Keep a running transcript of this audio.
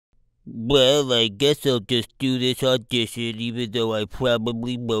Well, I guess I'll just do this audition, even though I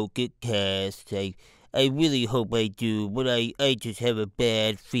probably won't get cast. I really hope I do, but I just have a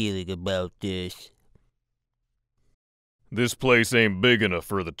bad feeling about this. This place ain't big enough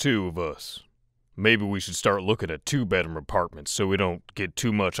for the two of us. Maybe we should start looking at two-bedroom apartments so we don't get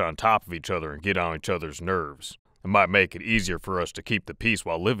too much on top of each other and get on each other's nerves. It might make it easier for us to keep the peace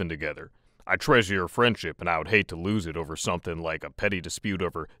while living together. I treasure your friendship, and I would hate to lose it over something like a petty dispute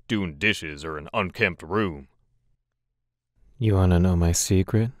over doing dishes or an unkempt room. You want to know my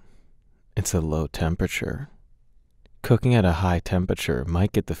secret? It's a low temperature. Cooking at a high temperature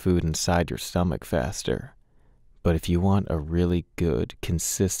might get the food inside your stomach faster. But if you want a really good,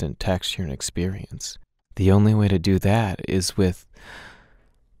 consistent texture and experience, the only way to do that is with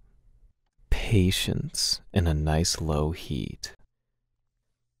patience and a nice low heat.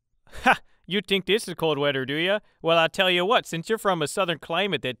 Ha! You think this is cold weather, do you? Well, I'll tell you what, since you're from a southern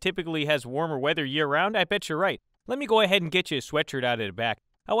climate that typically has warmer weather year-round, I bet you're right. Let me go ahead and get you a sweatshirt out of the back.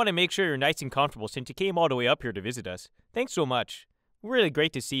 I want to make sure you're nice and comfortable since you came all the way up here to visit us. Thanks so much. Really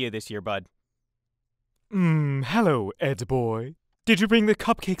great to see you this year, bud. Hello, Ed boy. Did you bring the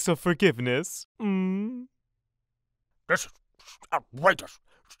cupcakes of forgiveness? This is outrageous.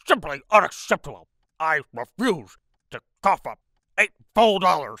 Simply unacceptable. I refuse to cough up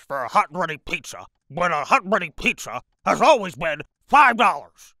 $8 for a hot and ready pizza when a hot and ready pizza has always been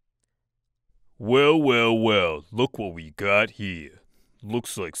 $5. Well, look what we got here.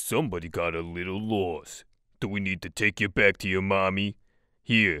 Looks like somebody got a little lost. Do we need to take you back to your mommy?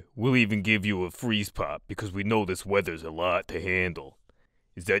 Here, we'll even give you a freeze pop because we know this weather's a lot to handle.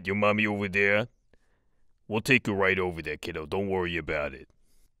 Is that your mommy over there? We'll take you right over there, kiddo. Don't worry about it.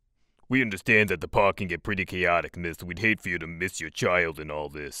 We understand that the park can get pretty chaotic, miss. We'd hate for you to miss your child in all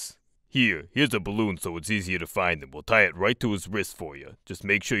this. Here's a balloon so it's easier to find him. We'll tie it right to his wrist for you. Just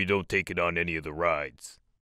make sure you don't take it on any of the rides.